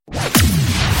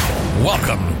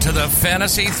Welcome to the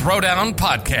Fantasy Throwdown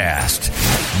Podcast,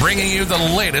 bringing you the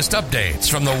latest updates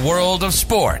from the world of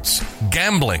sports,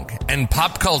 gambling, and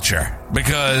pop culture.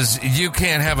 Because you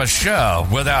can't have a show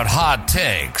without hot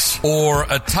takes or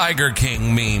a Tiger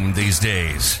King meme these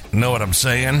days. Know what I'm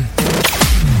saying?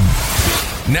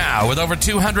 Now, with over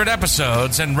 200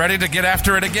 episodes and ready to get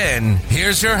after it again,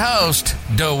 here's your host,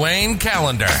 Dwayne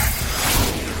Callender.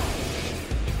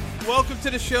 Welcome to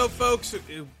the show, folks.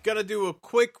 We're going to do a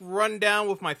quick rundown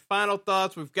with my final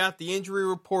thoughts. We've got the injury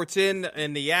reports in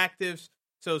and the actives.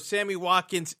 So Sammy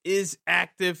Watkins is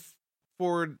active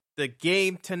for the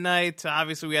game tonight.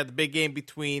 Obviously, we had the big game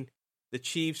between the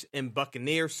Chiefs and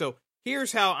Buccaneers. So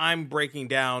here's how I'm breaking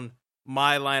down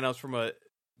my lineups from a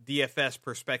DFS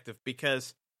perspective.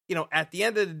 Because, you know, at the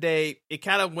end of the day, it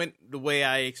kind of went the way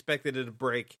I expected it to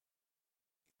break.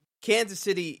 Kansas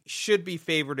City should be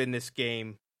favored in this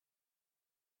game.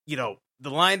 You know,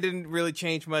 the line didn't really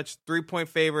change much. 3-point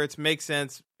favorites make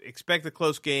sense. Expect a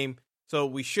close game. So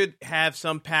we should have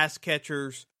some pass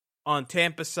catchers on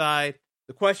Tampa's side.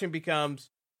 The question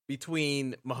becomes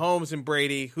between Mahomes and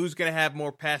Brady, who's going to have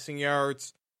more passing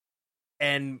yards?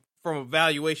 And from a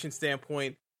valuation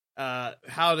standpoint, how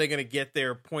are they going to get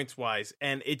there points-wise?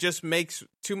 And it just makes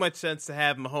too much sense to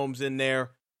have Mahomes in there.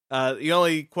 The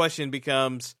only question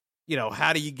becomes, you know,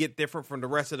 how do you get different from the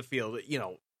rest of the field? You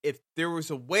know, if there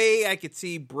was a way I could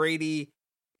see Brady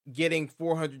getting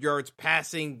 400 yards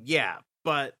passing, yeah.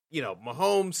 But, you know,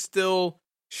 Mahomes still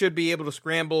should be able to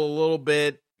scramble a little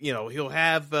bit. You know, he'll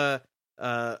have,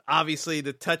 obviously,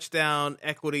 the touchdown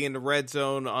equity in the red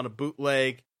zone on a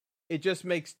bootleg. It just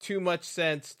makes too much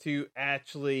sense to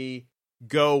actually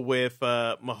go with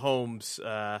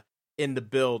Mahomes in the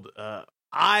build.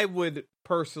 I would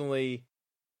personally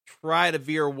try to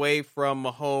veer away from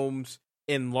Mahomes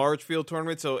in large field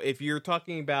tournaments. So if you're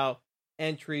talking about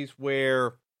entries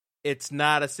where it's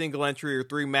not a single entry or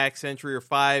 3 max entry or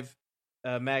 5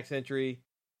 max entry,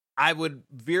 I would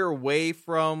veer away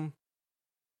from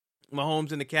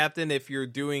Mahomes and the captain if you're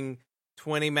doing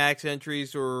 20 max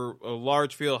entries or a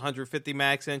large field 150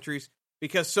 max entries,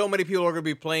 because so many people are going to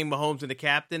be playing Mahomes and the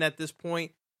captain at this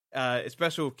point,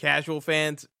 especially with casual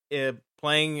fans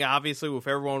playing, obviously, with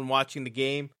everyone watching the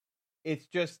game. It's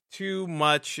just too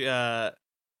much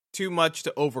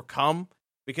to overcome,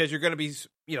 because you're going to be,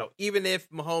 you know, even if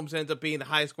Mahomes ends up being the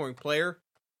highest scoring player,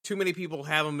 too many people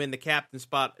have him in the captain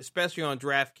spot, especially on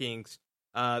DraftKings.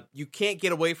 You can't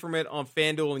get away from it on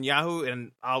FanDuel and Yahoo,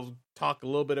 and I'll talk a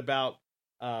little bit about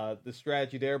the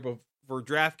strategy there. But for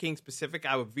DraftKings specific,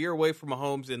 I would veer away from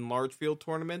Mahomes in large field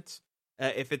tournaments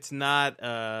if it's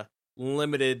not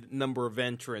limited number of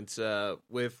entrants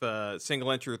with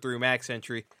single entry or 3 max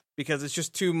entry, because it's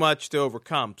just too much to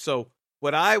overcome. So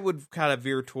what I would kind of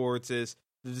veer towards is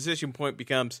the decision point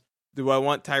becomes, do I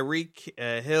want Tyreek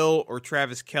Hill or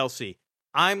Travis Kelce?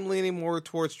 I'm leaning more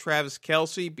towards Travis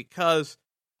Kelce because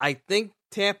I think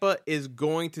Tampa is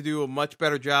going to do a much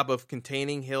better job of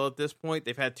containing Hill at this point.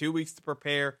 They've had 2 weeks to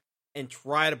prepare and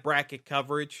try to bracket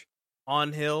coverage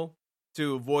on Hill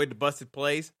to avoid the busted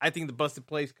plays. I think the busted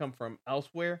plays come from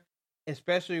elsewhere,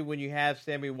 especially when you have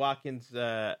Sammy Watkins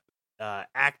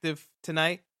active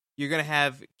tonight. You're going to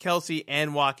have Kelce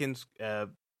and Watkins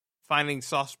finding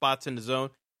soft spots in the zone.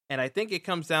 And I think it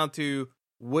comes down to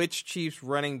which Chiefs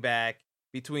running back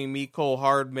between Mecole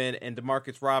Hardman and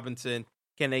Demarcus Robinson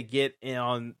can they get in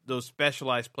on those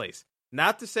specialized plays.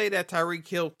 Not to say that Tyreek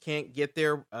Hill can't get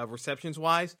there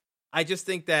receptions-wise. I just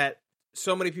think that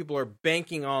so many people are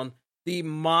banking on the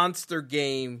monster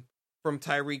game from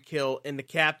Tyreek Hill in the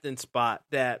captain spot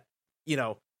that, you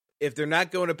know, if they're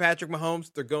not going to Patrick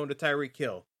Mahomes, they're going to Tyreek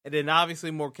Hill. And then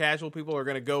obviously more casual people are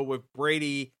going to go with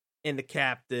Brady in the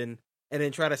captain and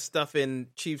then try to stuff in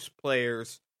Chiefs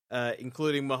players,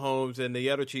 including Mahomes and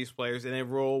the other Chiefs players, and then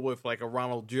roll with like a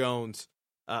Ronald Jones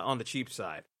on the Chiefs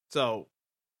side. So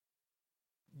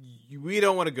we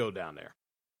don't want to go down there.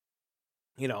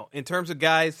 You know, in terms of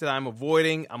guys that I'm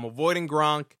avoiding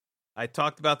Gronk. I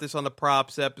talked about this on the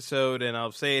props episode, and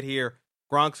I'll say it here.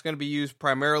 Gronk's going to be used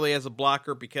primarily as a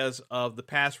blocker because of the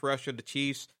pass rush of the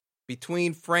Chiefs.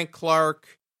 Between Frank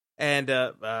Clark and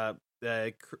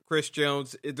Chris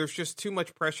Jones, there's just too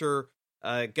much pressure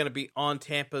going to be on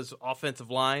Tampa's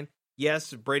offensive line.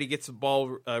 Yes, Brady gets the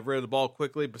ball rid of the ball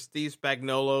quickly, but Steve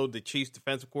Spagnuolo, the Chiefs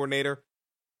defensive coordinator,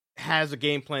 has a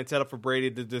game plan set up for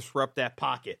Brady to disrupt that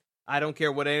pocket. I don't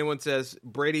care what anyone says.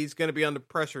 Brady's going to be under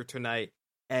pressure tonight,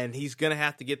 and he's going to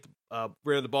have to get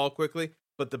rid of the ball quickly.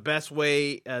 But the best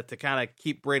way to kind of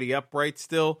keep Brady upright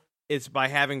still is by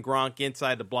having Gronk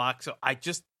inside the block. So I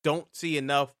just don't see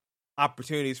enough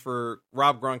opportunities for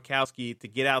Rob Gronkowski to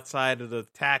get outside of the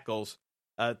tackles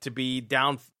to be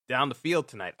down the field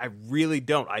tonight. I really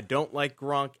don't. I don't like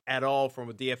Gronk at all from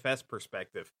a DFS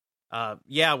perspective.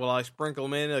 Yeah, will I sprinkle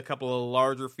him in a couple of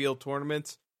larger field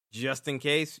tournaments just in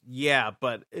case? Yeah,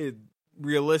 but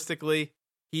realistically,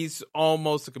 he's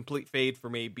almost a complete fade for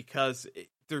me because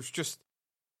there's just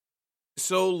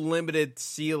so limited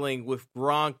ceiling with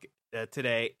Gronk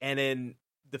today, and in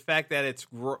the fact that it's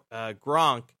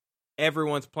Gronk,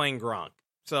 everyone's playing Gronk,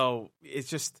 so it's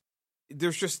just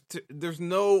there's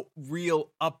no real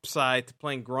upside to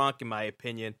playing Gronk in my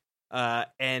opinion,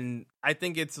 and I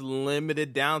think it's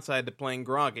limited downside to playing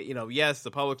Gronk. Yes,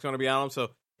 the public's going to be on him,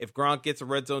 so if Gronk gets a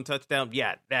red zone touchdown,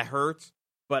 yeah, that hurts.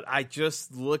 But I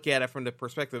just look at it from the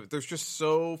perspective, there's just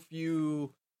so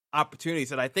few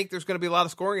opportunities, and I think there's going to be a lot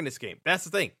of scoring in this game. That's the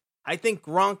thing. I think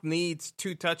Gronk needs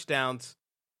 2 touchdowns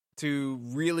to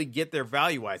really get their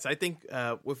value-wise. I think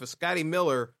with a Scotty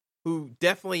Miller, who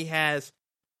definitely has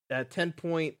a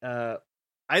 10-point,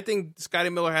 I think Scotty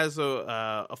Miller has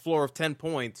a floor of 10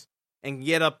 points and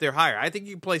get up there higher. I think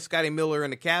you can play Scotty Miller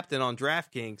and the captain on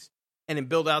DraftKings and then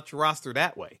build out your roster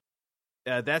that way.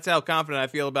 That's how confident I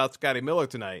feel about Scotty Miller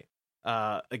tonight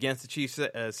against the Chiefs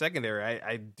secondary.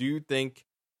 I do think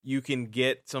you can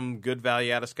get some good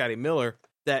value out of Scotty Miller,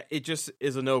 that it just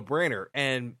is a no-brainer.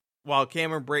 And while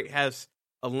Cameron Brate has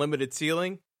a limited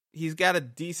ceiling, he's got a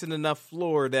decent enough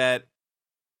floor that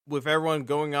with everyone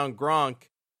going on Gronk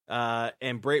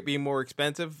and Brate being more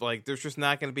expensive, like there's just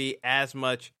not going to be as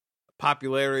much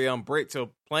popularity on Brate.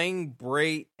 So playing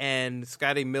Brate and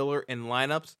Scotty Miller in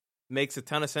lineups makes a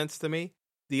ton of sense to me.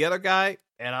 The other guy,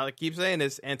 and I keep saying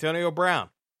this, Antonio Brown.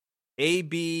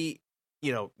 AB,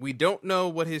 we don't know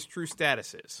what his true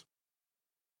status is.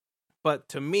 But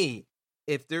to me,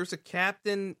 if there's a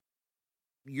captain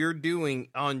you're doing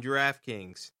on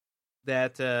DraftKings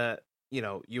that,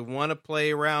 you want to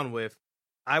play around with,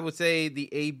 I would say the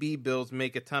AB builds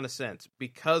make a ton of sense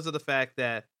because of the fact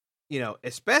that,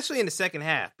 especially in the second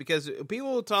half, because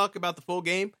people will talk about the full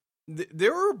game.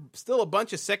 There are still a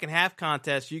bunch of second half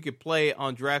contests you could play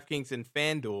on DraftKings and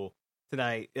FanDuel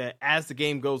tonight as the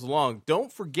game goes along.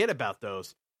 Don't forget about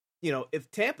those. If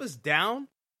Tampa's down,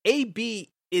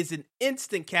 AB is an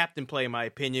instant captain play, in my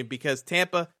opinion, because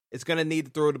Tampa is going to need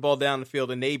to throw the ball down the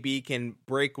field, and AB can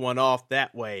break one off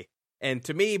that way. And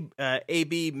to me,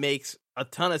 AB makes a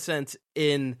ton of sense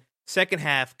in second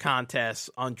half contests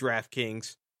on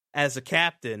DraftKings as a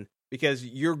captain, because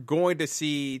you're going to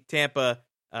see Tampa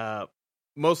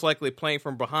most likely playing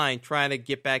from behind, trying to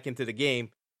get back into the game.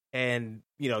 And,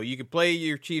 you can play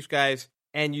your Chiefs guys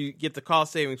and you get the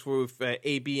cost savings with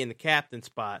AB in the captain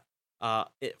spot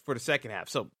for the second half.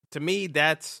 So to me,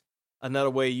 that's another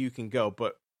way you can go.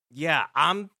 But yeah,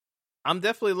 I'm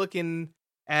definitely looking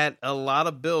at a lot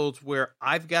of builds where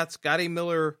I've got Scotty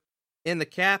Miller in the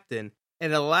captain,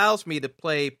 and it allows me to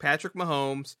play Patrick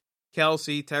Mahomes,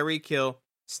 Kelsey, Tyreek Hill,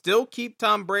 still keep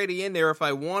Tom Brady in there if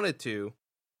I wanted to,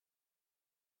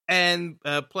 and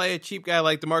play a cheap guy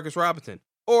like DeMarcus Robinson.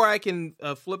 Or I can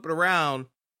flip it around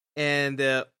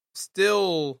and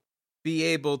still be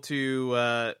able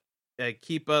to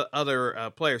keep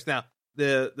other players. Now,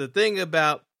 the thing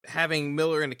about having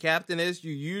Miller in the captain is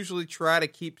you usually try to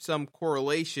keep some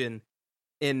correlation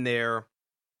in there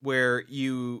where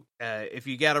you, if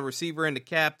you got a receiver in the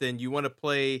captain, you want to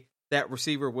play that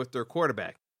receiver with their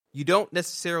quarterback. You don't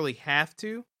necessarily have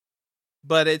to,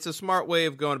 but it's a smart way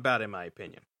of going about it, in my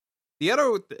opinion. The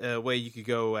other way you could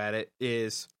go at it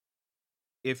is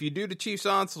if you do the Chiefs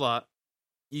onslaught,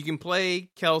 you can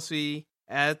play Kelsey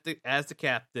as the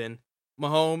captain,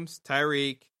 Mahomes,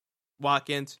 Tyreek,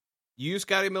 Watkins. Use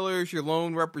Scotty Miller as your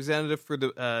lone representative for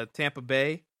the Tampa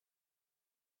Bay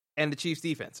and the Chiefs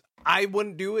defense. I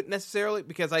wouldn't do it necessarily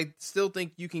because I still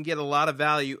think you can get a lot of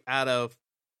value out of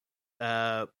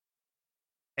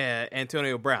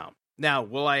Antonio Brown. Now,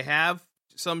 will I have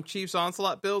some Chiefs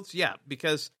onslaught builds? Yeah,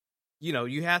 because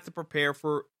you have to prepare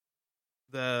for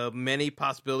the many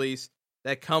possibilities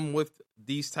that come with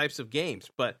these types of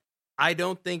games. But I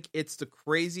don't think it's the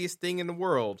craziest thing in the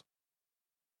world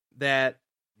that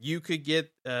you could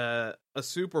get a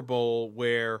Super Bowl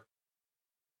where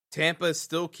Tampa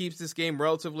still keeps this game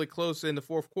relatively close in the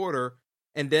fourth quarter,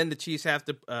 and then the Chiefs have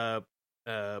to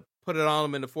put it on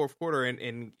them in the fourth quarter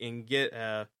and get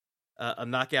a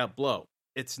knockout blow.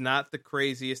 It's not the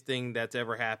craziest thing that's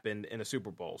ever happened in a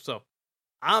Super Bowl. So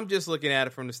I'm just looking at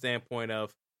it from the standpoint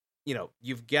of,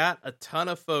 you've got a ton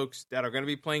of folks that are going to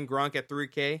be playing Gronk at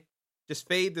 3K. Just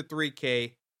fade the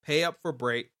 3K, pay up for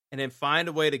Brate, and then find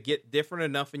a way to get different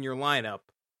enough in your lineup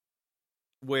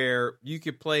where you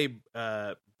could play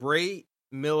Brate,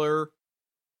 Miller,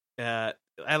 at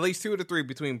least 2 of the 3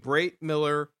 between Brate,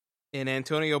 Miller, and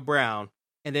Antonio Brown,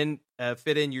 and then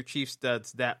fit in your Chiefs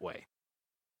studs that way.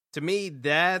 To me,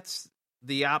 that's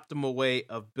the optimal way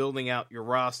of building out your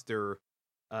roster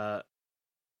for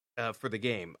the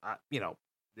game.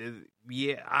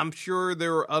 Yeah, I'm sure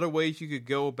there are other ways you could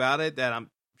go about it that I'm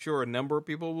sure a number of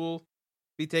people will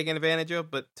be taking advantage of,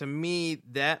 but to me,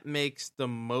 that makes the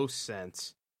most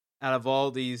sense out of all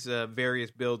these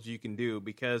various builds you can do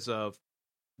because of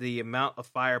the amount of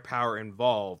firepower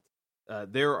involved.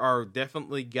 There are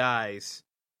definitely guys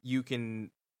you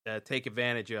can take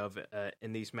advantage of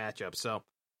in these matchups. So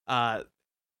I'll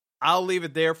leave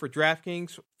it there for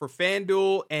DraftKings. For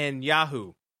FanDuel and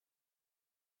Yahoo,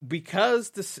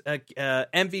 because this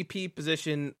MVP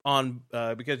position on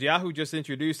because Yahoo just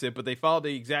introduced it, but they follow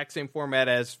the exact same format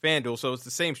as FanDuel, so it's the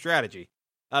same strategy.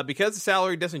 Because the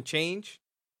salary doesn't change,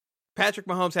 Patrick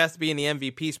Mahomes has to be in the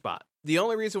MVP spot. The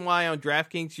only reason why on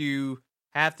DraftKings you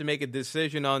have to make a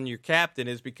decision on your captain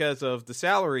is because of the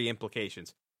salary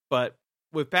implications. But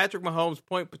with Patrick Mahomes'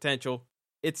 point potential,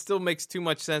 it still makes too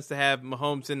much sense to have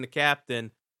Mahomes in the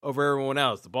captain over everyone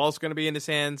else. The ball's going to be in his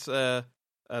hands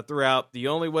throughout. The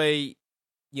only way,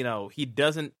 he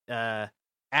doesn't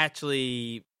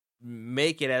actually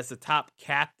make it as the top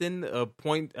captain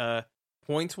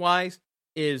points-wise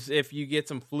is if you get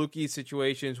some fluky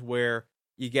situations where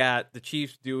you got the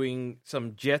Chiefs doing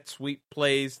some jet sweep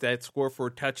plays that score for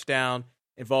a touchdown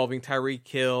involving Tyreek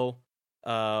Hill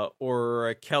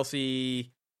or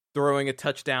Kelsey throwing a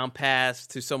touchdown pass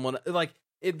to someone.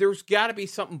 There's got to be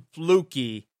something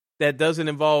fluky that doesn't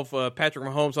involve Patrick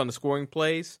Mahomes on the scoring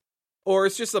plays. Or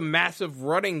it's just a massive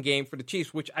running game for the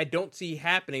Chiefs, which I don't see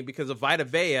happening because of Vita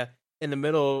Vea in the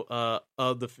middle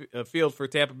of the field for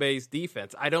Tampa Bay's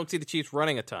defense. I don't see the Chiefs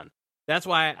running a ton. That's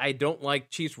why I don't like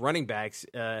Chiefs running backs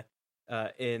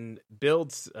in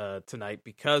builds tonight,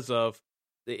 because of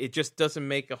it just doesn't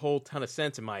make a whole ton of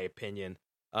sense, in my opinion,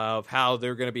 of how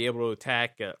they're going to be able to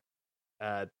attack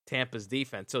Tampa's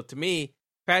defense. So to me,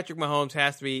 Patrick Mahomes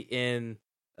has to be in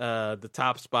the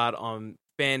top spot on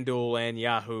FanDuel and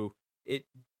Yahoo.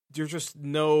 There's just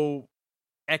no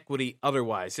equity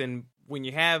otherwise. And when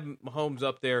you have Mahomes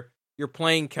up there, you're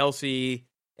playing Kelsey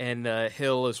and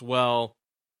Hill as well.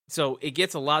 So it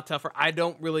gets a lot tougher. I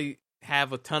don't really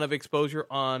have a ton of exposure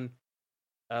on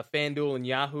FanDuel and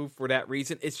Yahoo for that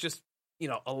reason. It's just,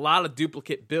 a lot of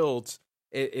duplicate builds.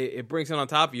 It brings it on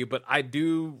top of you. But I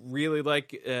do really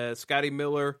like Scotty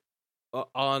Miller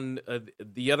on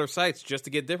the other sites just to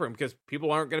get different, because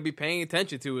people aren't going to be paying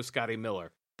attention to a Scotty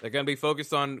Miller. They're going to be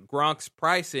focused on Gronk's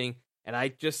pricing, and I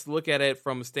just look at it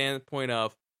from a standpoint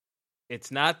of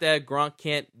it's not that Gronk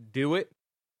can't do it.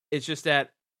 It's just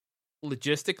that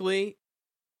logistically,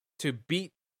 to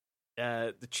beat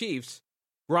the Chiefs,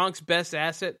 Gronk's best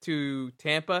asset to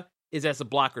Tampa is as a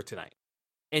blocker tonight,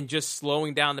 and just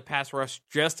slowing down the pass rush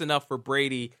just enough for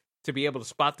Brady to be able to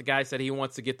spot the guys that he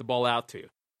wants to get the ball out to.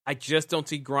 I just don't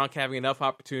see Gronk having enough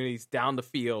opportunities down the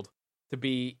field to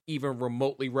be even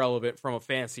remotely relevant from a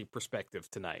fantasy perspective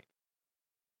tonight.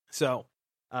 So,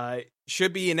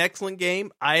 should be an excellent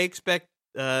game. I expect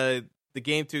the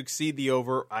game to exceed the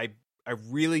over. I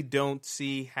really don't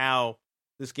see how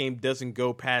this game doesn't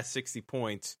go past 60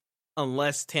 points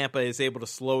unless Tampa is able to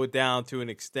slow it down to an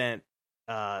extent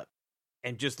and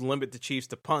just limit the Chiefs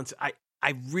to punts.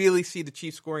 I really see the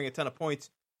Chiefs scoring a ton of points,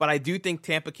 but I do think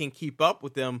Tampa can keep up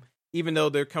with them, even though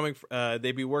they're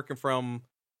they be working from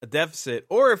a deficit.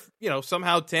 Or if,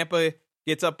 somehow Tampa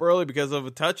gets up early because of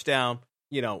a touchdown,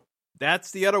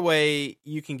 that's the other way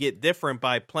you can get different,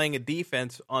 by playing a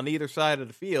defense on either side of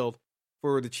the field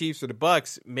for the Chiefs or the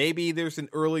Bucks. Maybe there's an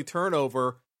early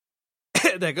turnover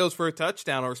that goes for a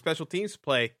touchdown or a special teams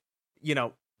play.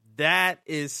 That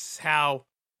is how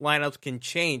lineups can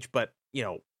change. But,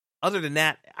 other than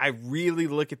that, I really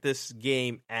look at this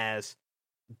game as,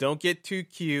 don't get too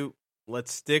cute.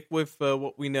 Let's stick with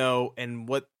what we know and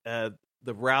what the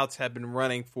routes have been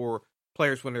running for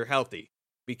players when they're healthy.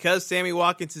 Because Sammy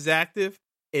Watkins is active,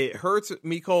 it hurts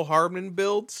Mecole Hardman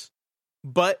builds,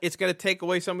 but it's going to take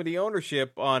away some of the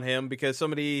ownership on him, because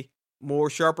some of the more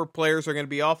sharper players are going to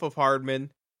be off of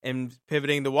Hardman and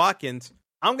pivoting to Watkins.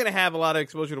 I'm going to have a lot of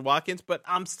exposure to Watkins, but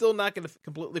I'm still not going to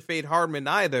completely fade Hardman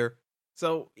either.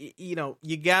 So, you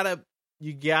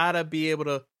gotta be able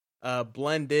to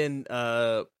blend in,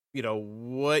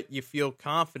 what you feel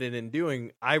confident in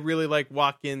doing. I really like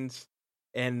Watkins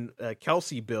and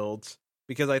Kelsey builds,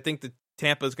 because I think that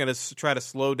Tampa is going to try to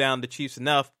slow down the Chiefs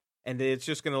enough, and it's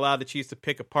just going to allow the Chiefs to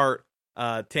pick apart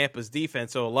Tampa's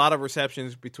defense. So a lot of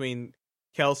receptions between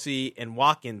Kelsey and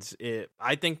Watkins.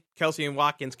 I think Kelsey and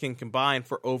Watkins can combine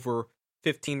for over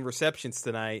 15 receptions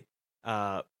tonight.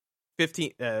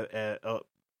 15,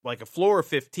 like a floor of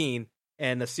 15,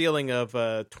 and a ceiling of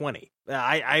 20.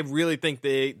 I really think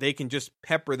they can just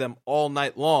pepper them all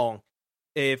night long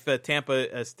if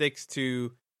Tampa sticks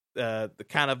to the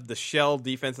kind of the shell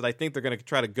defense that I think they're going to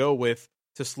try to go with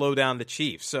to slow down the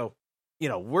Chiefs. So,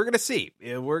 we're going to see.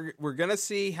 We're going to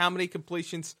see how many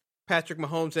completions Patrick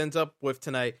Mahomes ends up with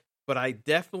tonight. But I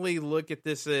definitely look at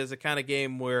this as a kind of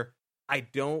game where I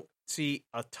don't see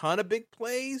a ton of big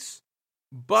plays.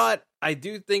 But I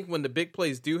do think when the big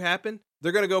plays do happen,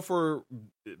 they're going to go for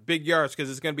big yards because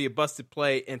it's going to be a busted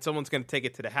play and someone's going to take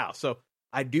it to the house. So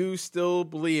I do still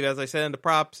believe, as I said in the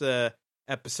props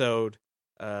episode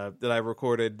that I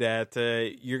recorded, that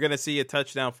you're going to see a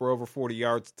touchdown for over 40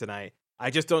 yards tonight. I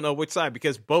just don't know which side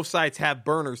because both sides have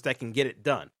burners that can get it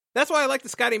done. That's why I like the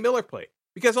Scotty Miller play,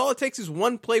 because all it takes is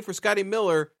one play for Scotty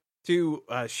Miller to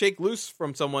shake loose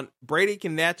from someone. Brady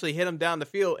can naturally hit him down the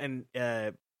field and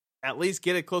at least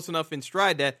get it close enough in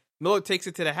stride that Miller takes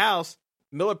it to the house.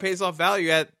 Miller pays off value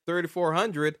at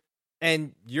 $3,400,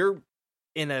 and you're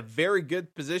in a very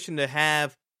good position to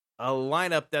have a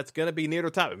lineup that's going to be near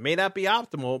the top. It may not be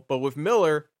optimal, but with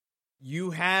Miller,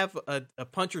 you have a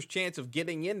puncher's chance of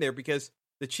getting in there because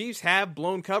the Chiefs have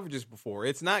blown coverages before.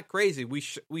 It's not crazy.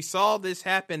 We saw this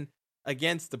happen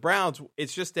against the Browns.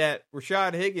 It's just that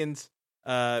Rashad Higgins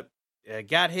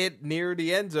got hit near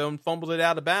the end zone, fumbled it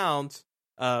out of bounds.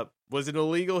 Was it an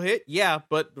illegal hit? Yeah,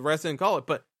 but the rest didn't call it.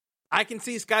 But I can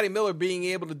see Scotty Miller being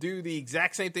able to do the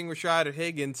exact same thing Rashad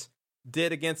Higgins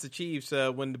did against the Chiefs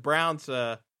when the Browns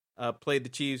played the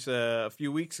Chiefs a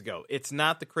few weeks ago. It's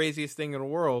not the craziest thing in the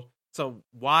world. So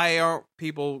why aren't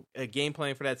people game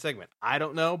planning for that segment? I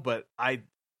don't know, but I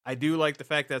do like the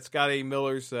fact that Scotty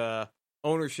Miller's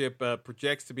ownership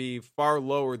projects to be far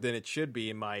lower than it should be,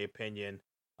 in my opinion,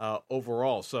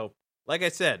 overall. So, like I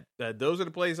said, those are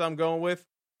the plays I'm going with.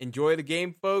 Enjoy the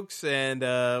game, folks, and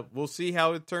we'll see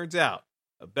how it turns out.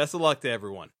 Best of luck to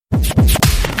everyone.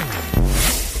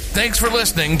 Thanks for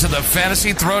listening to the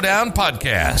Fantasy Throwdown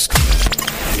Podcast.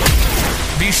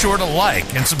 Be sure to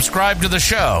like and subscribe to the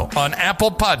show on Apple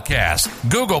Podcasts,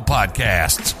 Google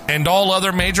Podcasts, and all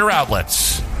other major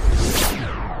outlets.